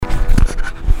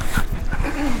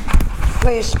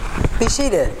Please be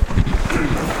seated.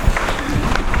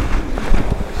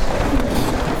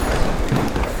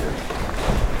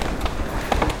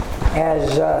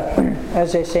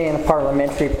 As they say in the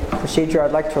parliamentary procedure,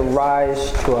 I'd like to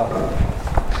rise to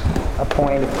a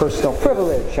point of personal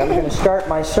privilege. I'm going to start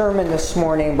my sermon this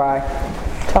morning by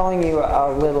telling you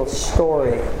a little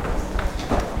story.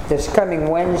 This coming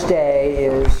Wednesday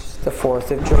is the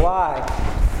 4th of July,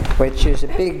 which is a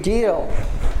big deal.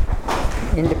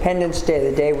 Independence Day,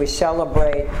 the day we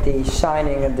celebrate the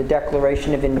signing of the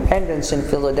Declaration of Independence in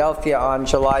Philadelphia on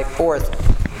July 4th,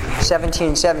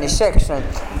 1776. And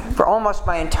for almost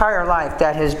my entire life,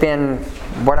 that has been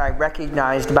what I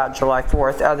recognized about July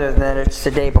 4th, other than it's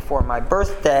the day before my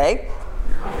birthday.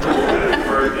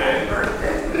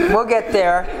 We'll get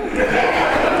there.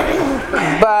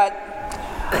 But,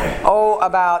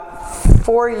 about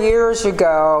 4 years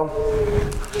ago,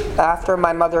 after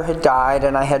my mother had died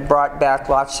and I had brought back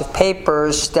lots of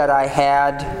papers that I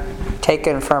had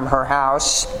taken from her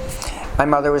house. My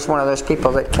mother was one of those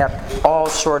people that kept all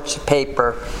sorts of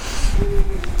paper.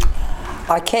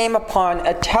 I came upon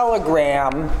a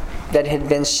telegram that had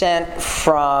been sent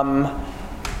from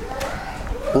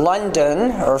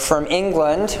London, or from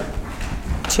England,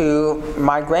 to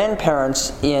my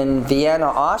grandparents in Vienna,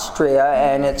 Austria,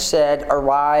 and it said,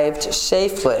 "Arrived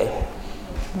safely."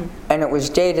 And it was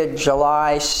dated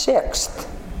July 6th.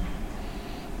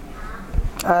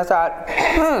 And I thought,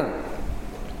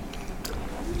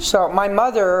 So my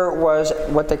mother was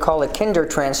what they call a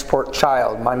Kindertransport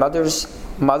child. My mother's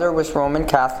mother was Roman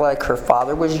Catholic. Her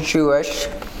father was Jewish.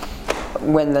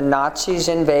 When the Nazis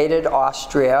invaded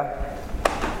Austria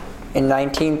in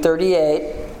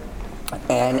 1938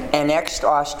 and annexed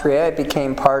Austria, it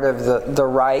became part of the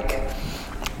Reich.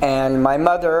 And my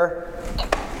mother,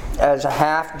 as a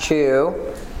half-Jew,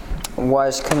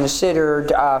 was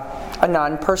considered a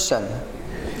non-person.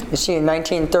 You see, in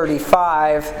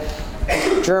 1935,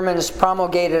 Germans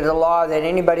promulgated a law that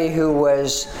anybody who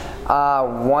was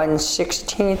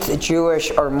 1/16th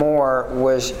Jewish or more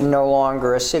was no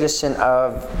longer a citizen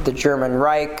of the German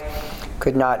Reich,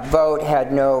 could not vote,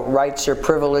 had no rights or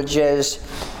privileges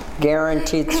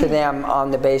guaranteed to them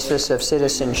on the basis of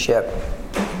citizenship.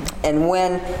 And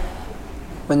when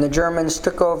the Germans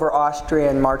took over Austria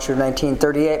in March of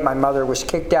 1938, my mother was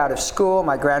kicked out of school.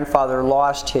 My grandfather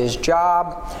lost his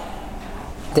job.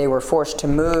 They were forced to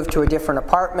move to a different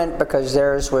apartment because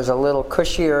theirs was a little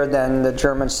cushier than the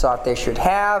Germans thought they should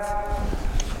have.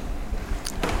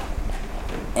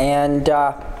 And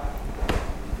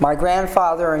my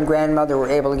grandfather and grandmother were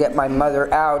able to get my mother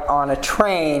out on a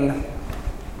train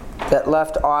that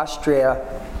left Austria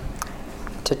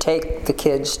to take the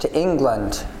kids to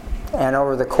England. And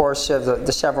over the course of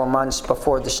the several months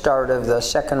before the start of the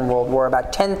Second World War,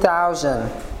 about 10,000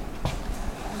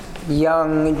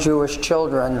 young Jewish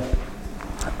children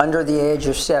under the age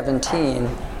of 17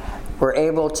 were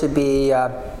able to be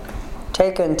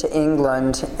taken to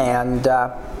England and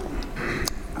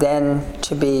then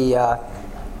to be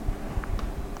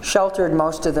sheltered,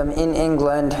 most of them in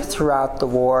England, throughout the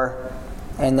war.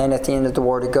 And then at the end of the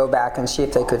war to go back and see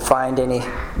if they could find any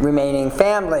remaining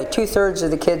family. 2/3 of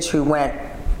the kids who went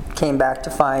came back to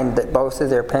find that both of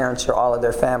their parents or all of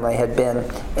their family had been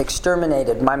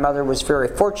exterminated. My mother was very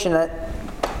fortunate.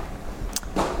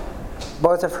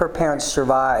 Both of her parents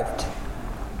survived.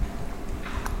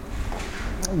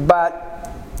 But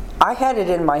I had it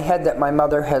in my head that my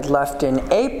mother had left in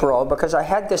April because I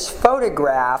had this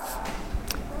photograph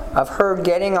of her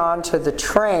getting onto the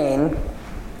train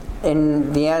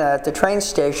in Vienna at the train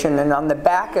station, and on the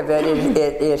back of it,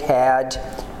 it had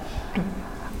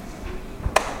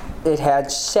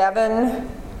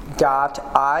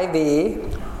 7.IV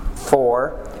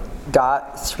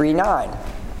 4.39.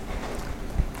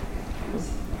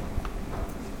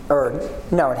 Or,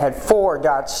 no, it had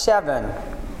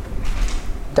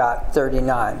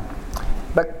 4.7.39.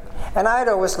 And I had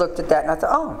always looked at that and I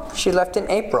thought, she left in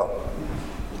April.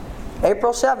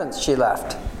 April 7th she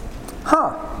left.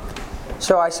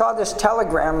 So I saw this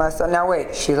telegram and I thought, now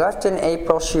wait, she left in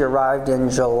April, she arrived in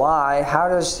July. How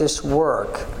does this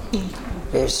work?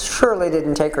 It surely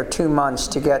didn't take her 2 months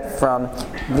to get from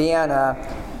Vienna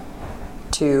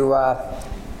to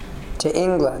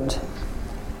England.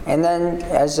 And then,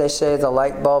 as they say, the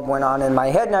light bulb went on in my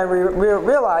head, and I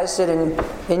realized that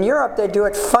in Europe they do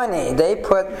it funny. They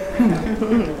put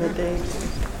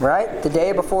the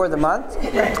day before the month.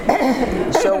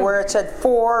 So where it said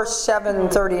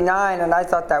 4/7/39, and I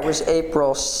thought that was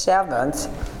April 7th,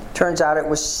 turns out it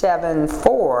was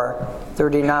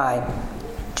 7/4/39.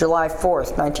 July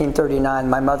 4th, 1939,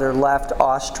 my mother left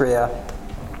Austria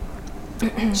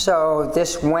So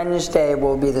this Wednesday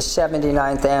will be the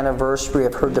 79th anniversary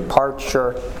of her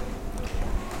departure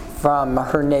from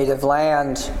her native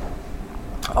land,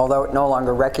 although it no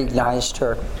longer recognized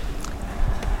her.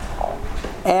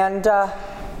 And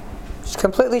it's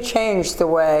completely changed the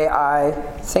way I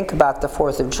think about the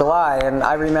 4th of July. And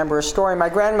I remember a story my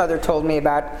grandmother told me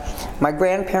about. My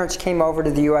grandparents came over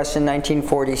to the U.S. in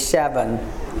 1947.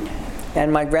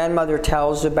 And my grandmother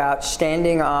tells about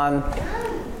standing on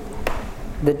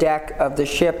the deck of the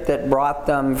ship that brought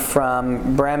them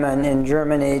from Bremen in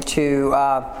Germany to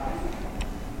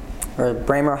or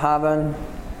Bremerhaven.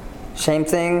 Same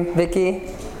thing,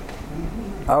 Vicki?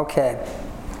 Okay.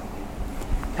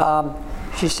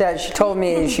 She told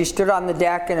me she stood on the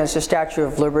deck, and as the Statue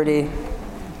of Liberty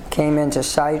came into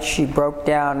sight, she broke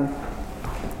down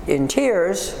in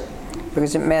tears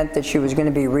because it meant that she was going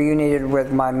to be reunited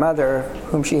with my mother,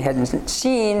 whom she hadn't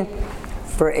seen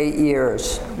for 8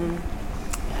 years.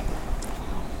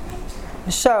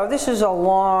 So this is a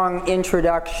long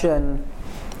introduction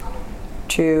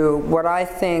to what I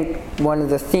think one of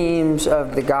the themes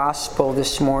of the gospel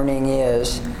this morning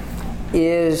is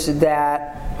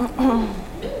that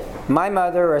my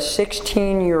mother, a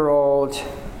 16-year-old,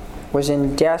 was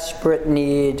in desperate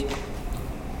need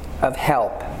of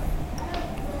help.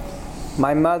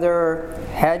 My mother,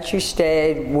 had she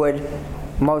stayed, would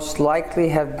most likely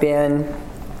have been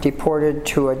deported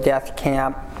to a death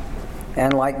camp,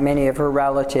 and like many of her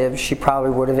relatives, she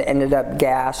probably would have ended up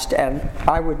gassed, and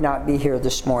I would not be here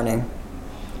this morning.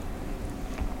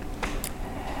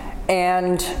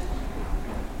 And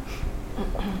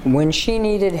when she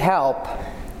needed help,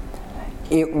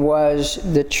 it was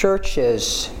the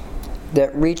churches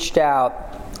that reached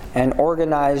out and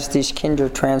organized these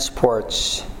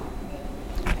Kindertransports.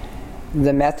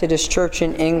 The Methodist Church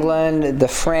in England, the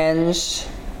Friends,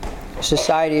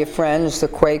 Society of Friends, the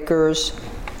Quakers,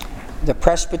 the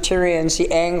Presbyterians, the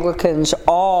Anglicans,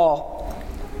 all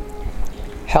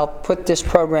helped put this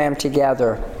program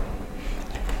together.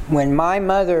 When my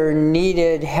mother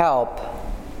needed help,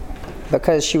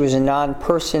 because she was a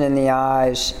non-person in the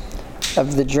eyes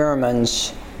of the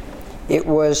Germans, it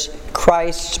was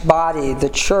Christ's body, the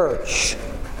church,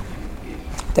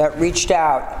 that reached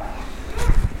out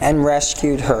and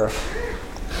rescued her.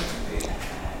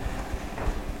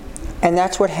 And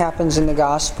that's what happens in the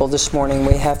gospel this morning.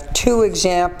 We have two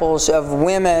examples of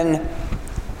women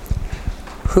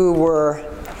who were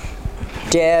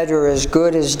dead or as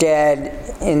good as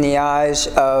dead in the eyes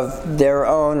of their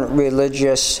own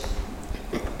religious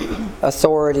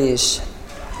authorities,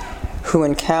 who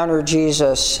encounter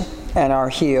Jesus and are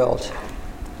healed.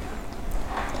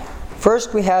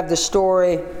 First, we have the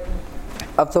story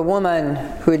of the woman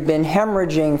who had been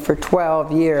hemorrhaging for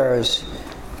 12 years.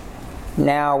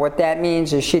 Now, what that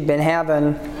means is she'd been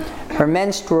having her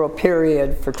menstrual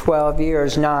period for 12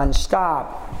 years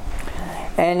non-stop.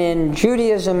 And in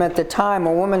Judaism at the time,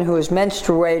 a woman who was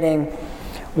menstruating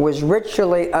was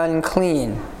ritually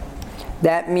unclean.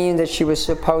 That means that she was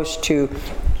supposed to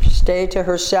stay to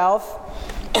herself.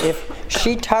 If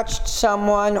she touched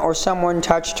someone or someone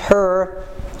touched her,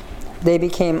 they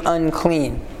became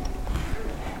unclean.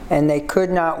 And they could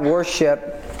not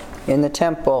worship in the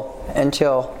temple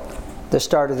until the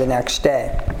start of the next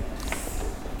day.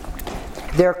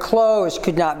 Their clothes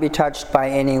could not be touched by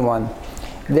anyone.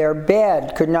 Their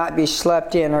bed could not be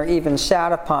slept in or even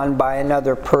sat upon by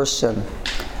another person.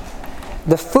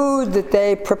 The food that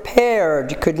they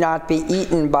prepared could not be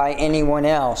eaten by anyone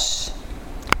else.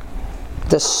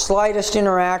 The slightest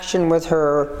interaction with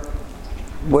her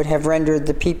would have rendered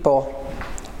the people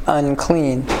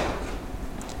unclean.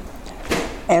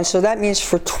 And so that means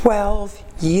for 12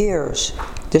 years,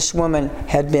 this woman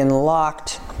had been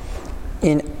locked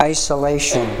in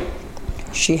isolation.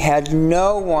 She had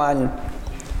no one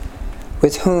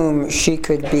with whom she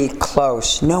could be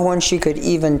close, no one she could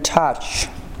even touch.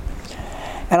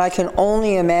 And I can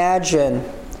only imagine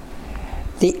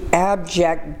the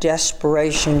abject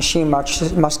desperation she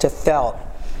must have felt.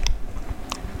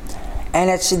 And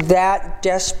it's that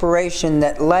desperation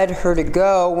that led her to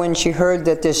go when she heard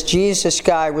that this Jesus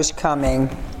guy was coming,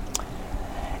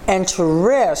 and to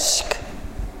risk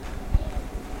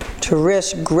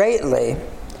greatly.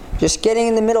 Just getting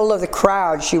in the middle of the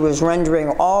crowd, she was rendering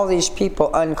all these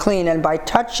people unclean. And by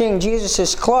touching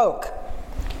Jesus' cloak,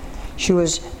 she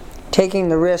was taking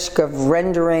the risk of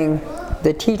rendering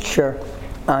the teacher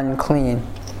unclean.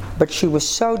 But she was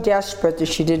so desperate that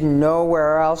she didn't know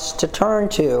where else to turn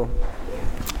to.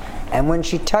 And when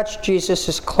she touched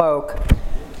Jesus' cloak,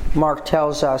 Mark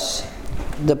tells us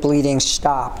the bleeding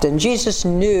stopped. And Jesus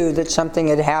knew that something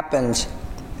had happened.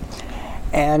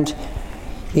 And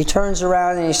he turns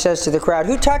around and he says to the crowd,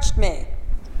 "Who touched me?"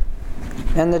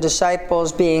 And the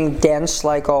disciples, being dense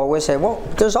like always, say, "Well,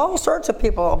 there's all sorts of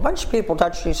people, a bunch of people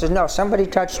touched you." He says, "No, somebody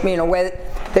touched me in a way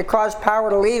that caused power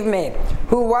to leave me.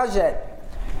 Who was it?"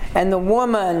 And the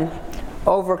woman,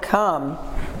 overcome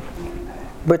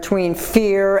between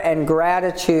fear and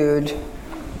gratitude,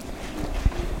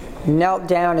 knelt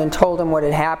down and told him what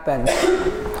had happened.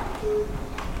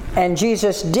 And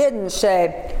Jesus didn't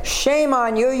say, "Shame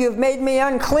on you, you've made me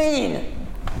unclean.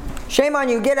 Shame on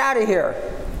you, get out of here.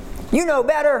 You know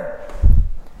better."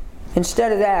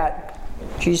 Instead of that,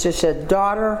 Jesus said,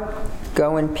 "Daughter,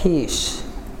 go in peace.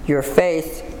 Your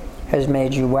faith has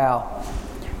made you well."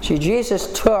 See, Jesus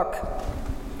took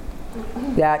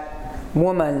that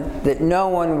woman that no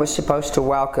one was supposed to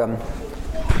welcome,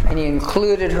 and he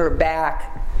included her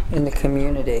back in the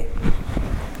community.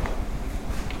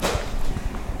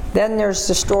 Then there's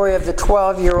the story of the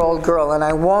 12-year-old girl, and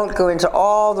I won't go into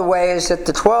all the ways that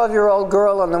the 12-year-old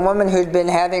girl and the woman who'd been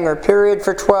having her period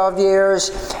for 12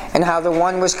 years, and how the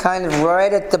one was kind of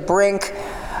right at the brink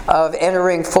of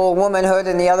entering full womanhood,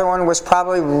 and the other one was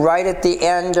probably right at the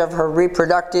end of her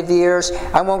reproductive years.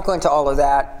 I won't go into all of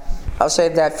that. I'll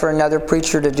save that for another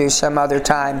preacher to do some other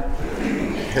time.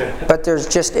 But there's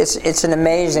just, it's an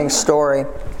amazing story.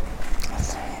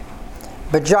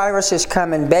 But Jairus has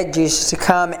come and begged Jesus to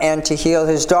come and to heal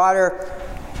his daughter.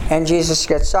 And Jesus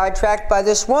gets sidetracked by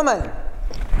this woman.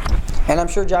 And I'm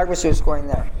sure Jairus was going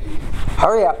there.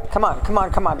 "Hurry up. Come on.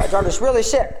 My daughter's really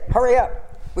sick. Hurry up.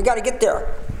 We got to get there."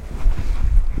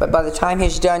 But by the time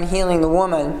he's done healing the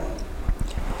woman,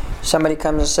 somebody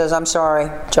comes and says, "I'm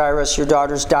sorry, Jairus, your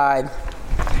daughter's died.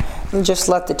 And just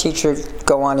let the teacher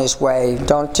go on his way.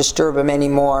 Don't disturb him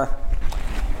anymore."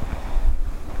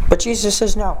 But Jesus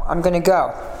says, "No, I'm going to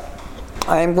go.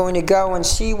 I am going to go and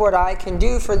see what I can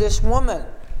do for this woman,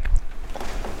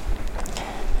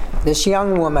 this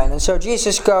young woman." And so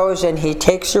Jesus goes and he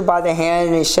takes her by the hand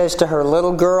and he says to her,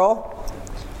 "Little girl,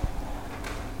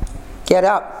 get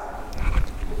up."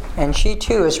 And she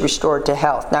too is restored to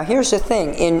health. Now here's the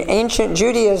thing. In ancient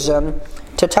Judaism,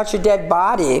 to touch a dead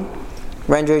body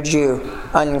rendered you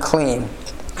unclean.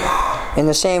 In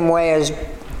the same way as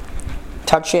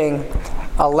touching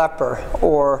a leper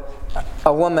or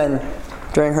a woman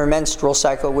during her menstrual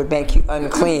cycle would make you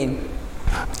unclean.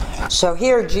 So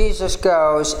here Jesus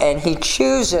goes and he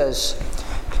chooses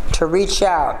to reach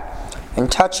out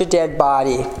and touch a dead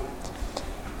body,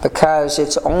 because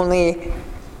it's only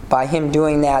by him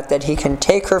doing that he can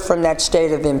take her from that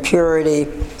state of impurity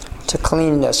to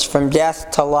cleanness, from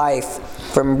death to life,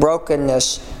 from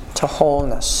brokenness to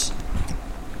wholeness.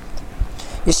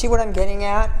 You see what I'm getting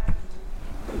at?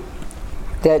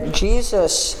 That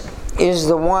Jesus is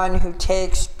the one who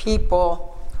takes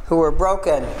people who are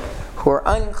broken, who are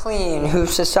unclean, who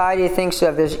society thinks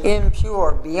of as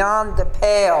impure, beyond the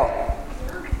pale,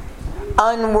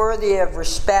 unworthy of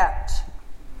respect,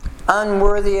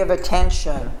 unworthy of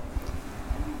attention.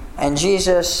 And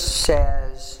Jesus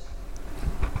says,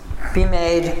 "Be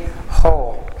made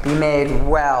whole, be made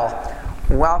well,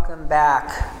 welcome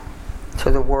back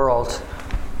to the world."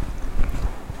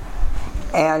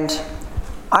 And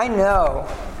I know,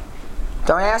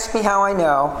 don't ask me how I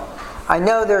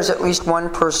know there's at least one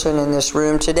person in this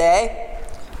room today.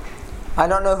 I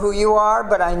don't know who you are,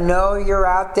 but I know you're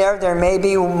out there. There may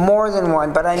be more than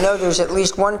one, but I know there's at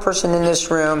least one person in this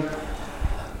room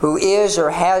who is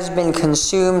or has been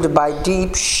consumed by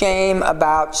deep shame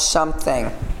about something.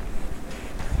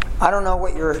 I don't know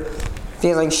what you're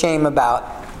feeling shame about.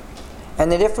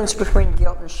 And the difference between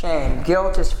guilt and shame: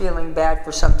 guilt is feeling bad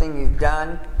for something you've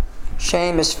done.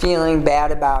 Shame is feeling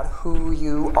bad about who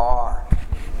you are.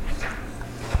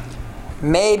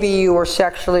 Maybe you were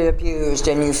sexually abused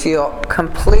and you feel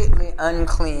completely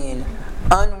unclean,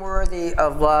 unworthy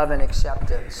of love and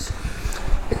acceptance.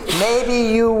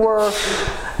 Maybe you were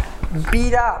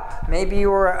beat up. Maybe you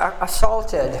were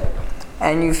assaulted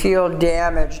and you feel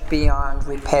damaged beyond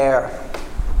repair.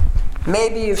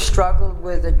 Maybe you've struggled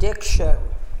with addiction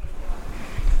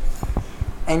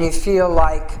and you feel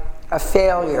like a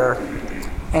failure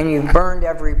and you've burned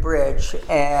every bridge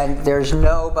and there's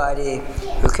nobody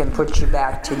who can put you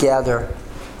back together.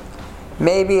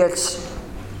 Maybe it's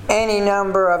any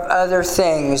number of other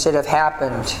things that have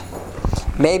happened.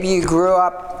 Maybe you grew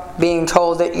up being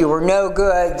told that you were no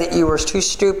good, that you were too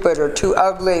stupid or too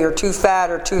ugly or too fat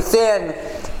or too thin,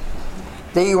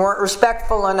 that you weren't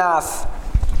respectful enough.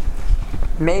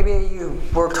 Maybe you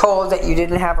were told that you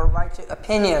didn't have a right to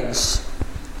opinions,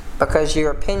 because your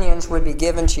opinions would be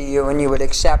given to you and you would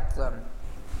accept them.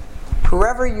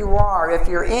 Whoever you are, if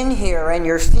you're in here and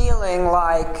you're feeling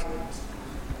like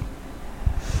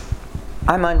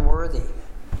I'm unworthy.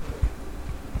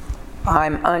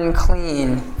 I'm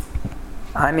unclean.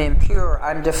 I'm impure.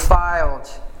 I'm defiled.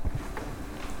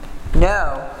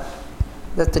 Know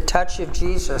that the touch of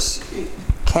Jesus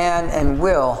can and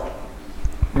will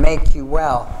make you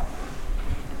well.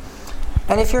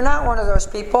 And if you're not one of those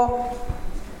people,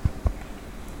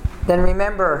 then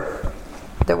remember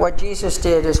that what Jesus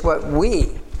did is what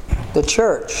we, the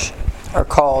church, are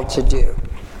called to do.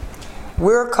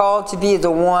 We're called to be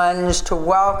the ones to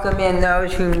welcome in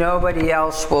those who nobody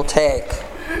else will take.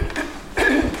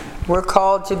 We're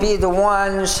called to be the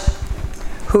ones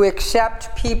who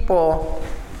accept people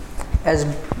as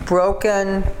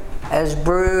broken, as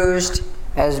bruised,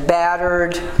 as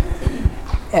battered,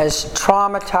 as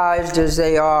traumatized as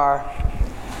they are.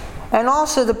 And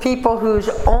also the people whose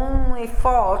only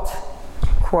fault,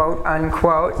 quote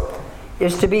unquote,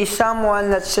 is to be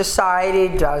someone that society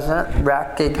doesn't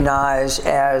recognize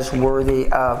as worthy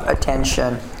of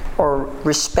attention or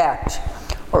respect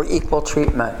or equal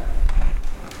treatment.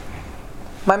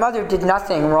 My mother did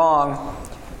nothing wrong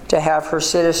to have her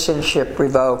citizenship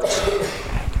revoked.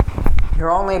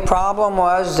 Her only problem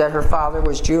was that her father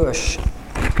was Jewish.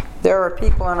 There are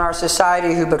people in our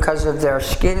society who, because of their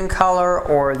skin color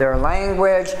or their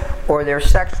language or their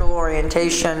sexual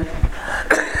orientation,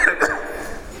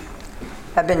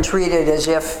 have been treated as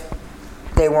if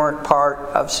they weren't part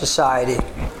of society.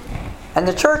 And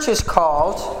the church is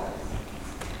called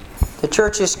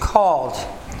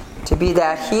to be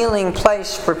that healing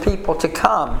place for people to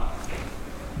come,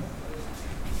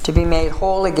 to be made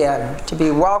whole again, to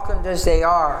be welcomed as they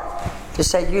are, to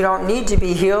say you don't need to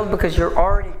be healed because you're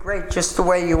already great just the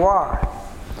way you are.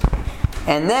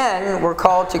 And then we're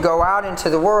called to go out into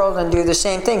the world and do the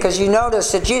same thing, because you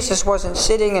notice that Jesus wasn't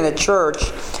sitting in a church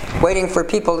waiting for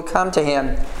people to come to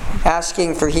him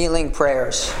asking for healing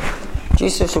prayers.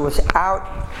 Jesus was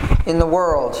out in the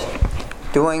world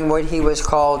doing what he was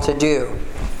called to do.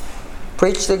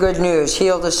 Preach the good news,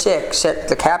 heal the sick, set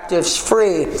the captives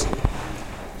free,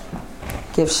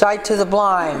 give sight to the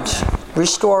blind,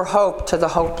 restore hope to the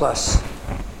hopeless.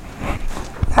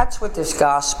 That's what this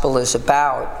gospel is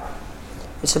about.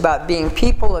 It's about being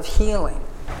people of healing,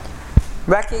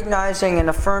 recognizing and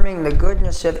affirming the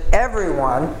goodness of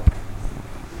everyone,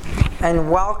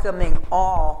 and welcoming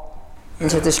all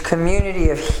into this community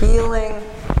of healing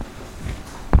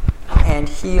and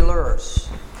healers.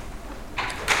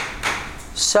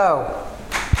 So,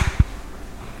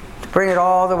 to bring it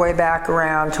all the way back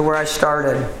around to where I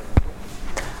started,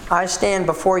 I stand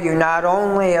before you not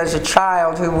only as a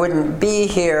child who wouldn't be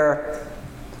here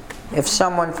if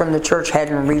someone from the church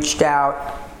hadn't reached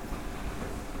out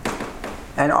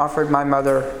and offered my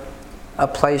mother a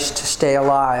place to stay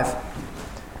alive,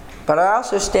 but I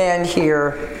also stand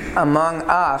here among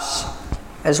us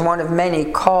as one of many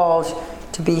called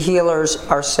to be healers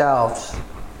ourselves.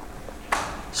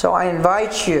 So I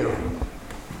invite you,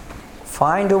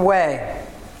 find a way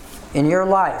in your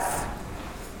life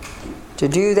to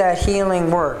do that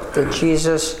healing work that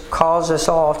Jesus calls us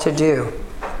all to do.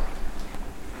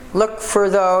 Look for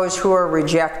those who are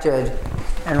rejected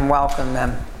and welcome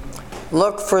them.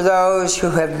 Look for those who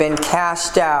have been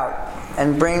cast out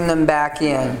and bring them back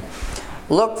in.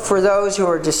 Look for those who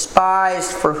are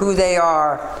despised for who they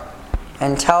are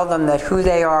and tell them that who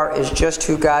they are is just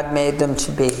who God made them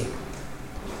to be.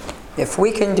 If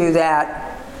we can do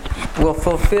that, we'll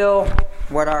fulfill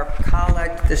what our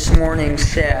collect this morning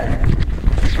said.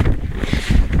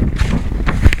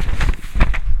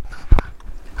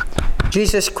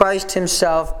 Jesus Christ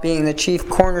himself, being the chief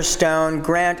cornerstone,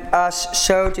 grant us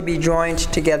so to be joined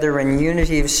together in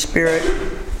unity of spirit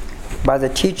by the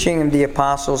teaching of the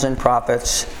apostles and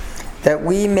prophets, that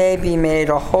we may be made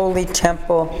a holy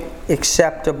temple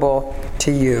acceptable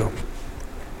to you.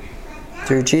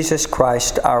 Through Jesus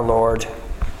Christ our Lord.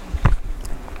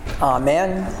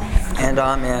 Amen and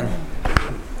amen.